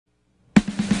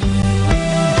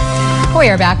We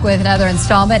are back with another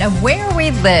installment of Where We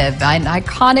Live, an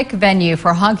iconic venue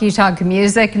for honky-tonk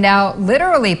music now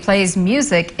literally plays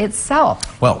music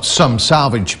itself. Well, some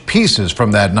salvage pieces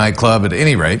from that nightclub at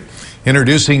any rate.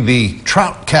 Introducing the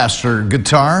Troutscaster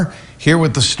guitar. Here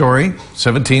with the story,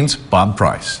 17's Bob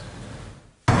Price.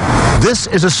 This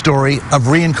is a story of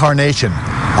reincarnation,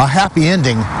 a happy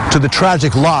ending to the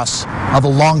tragic loss of a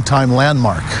longtime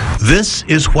landmark. This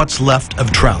is what's left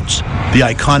of Trouts, the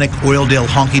iconic Oildale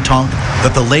honky-tonk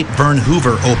that the late Vern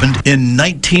Hoover opened in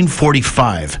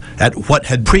 1945 at what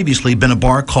had previously been a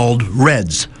bar called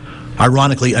Red's.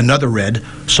 Ironically, another Red,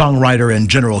 songwriter and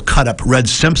general cut-up Red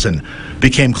Simpson,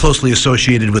 became closely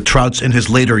associated with Trouts in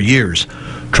his later years.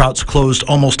 Trouts closed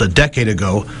almost a decade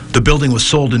ago. The building was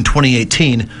sold in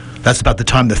 2018. That's about the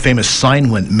time the famous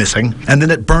sign went missing, and then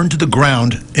it burned to the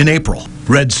ground in April.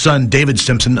 Red's son, David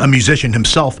Simpson, a musician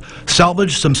himself,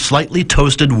 salvaged some slightly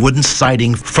toasted wooden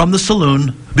siding from the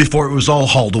saloon before it was all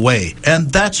hauled away.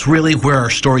 And that's really where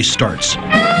our story starts.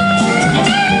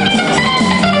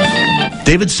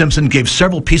 David Simpson gave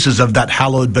several pieces of that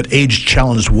hallowed but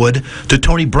age-challenged wood to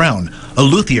Tony Brown, a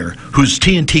luthier whose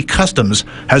T&T Customs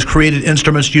has created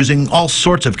instruments using all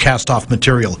sorts of cast-off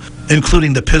material,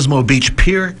 including the Pismo Beach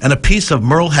Pier and a piece of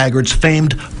Merle Haggard's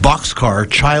famed boxcar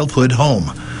childhood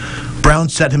home. Brown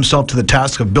set himself to the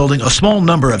task of building a small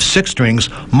number of six-strings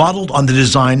modeled on the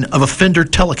design of a Fender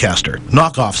Telecaster,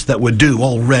 knockoffs that would do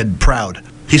old Red proud.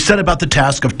 He set about the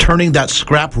task of turning that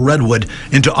scrap redwood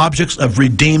into objects of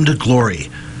redeemed glory.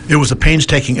 It was a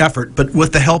painstaking effort, but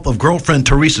with the help of girlfriend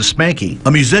Teresa Spanky,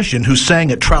 a musician who sang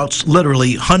at Trouts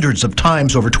literally hundreds of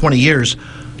times over 20 years,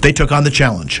 they took on the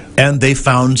challenge, and they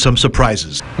found some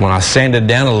surprises. When I sanded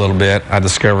down a little bit, I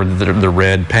discovered the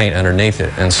red paint underneath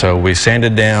it, and so we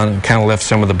sanded down, kind of left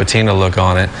some of the patina look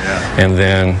on it, and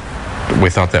then we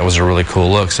thought that was a really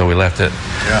cool look, so we left it.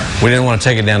 We didn't want to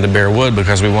take it down to bare wood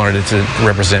because we wanted it to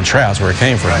represent Trouts, where it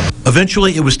came from.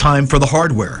 Eventually, it was time for the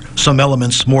hardware, some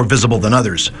elements more visible than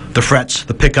others. The frets,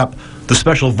 the pickup, the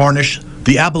special varnish,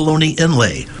 the abalone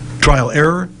inlay. Trial,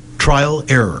 error.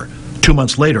 2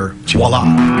 months later, voila.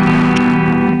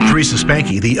 Teresa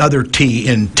Spanky, the other T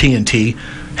in T&T,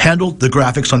 handled the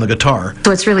graphics on the guitar.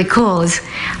 So what's really cool is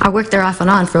I worked there off and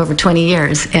on for over 20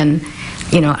 years, and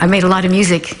I made a lot of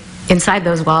music inside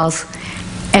those walls,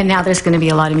 and now there's going to be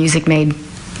a lot of music made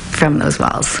from those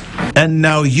walls. And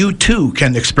now you too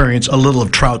can experience a little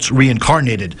of Trouts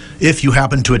reincarnated if you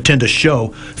happen to attend a show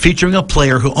featuring a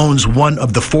player who owns one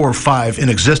of the 4 or 5 in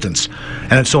existence,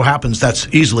 and it so happens that's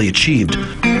easily achieved.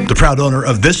 The proud owner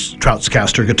of this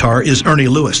Troutscaster guitar is Ernie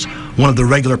Lewis, one of the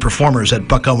regular performers at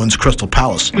Buck Owens Crystal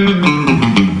Palace.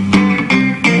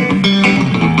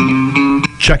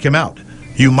 Check him out.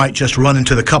 You might just run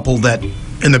into the couple that,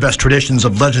 in the best traditions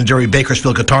of legendary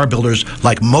Bakersfield guitar builders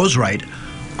like Mosrite,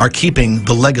 are keeping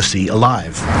the legacy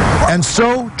alive. And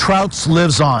so Trouts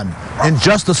lives on in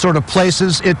just the sort of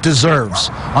places it deserves,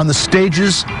 on the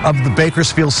stages of the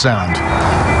Bakersfield sound.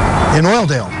 In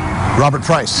Oildale, Robert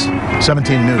Price,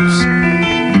 17 News.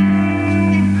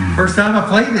 First time I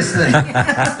played this thing.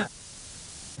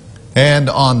 And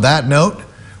on that note,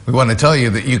 we want to tell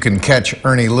you that you can catch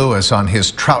Ernie Lewis on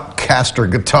his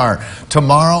Troutscaster guitar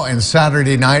tomorrow and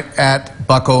Saturday night at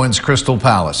Buck Owens Crystal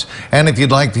Palace. And if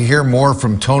you'd like to hear more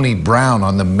from Tony Brown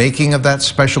on the making of that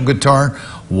special guitar,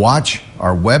 watch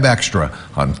our web extra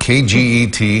on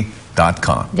kget.com.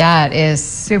 That is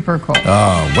super cool.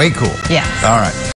 Oh, way cool. Yes. All right.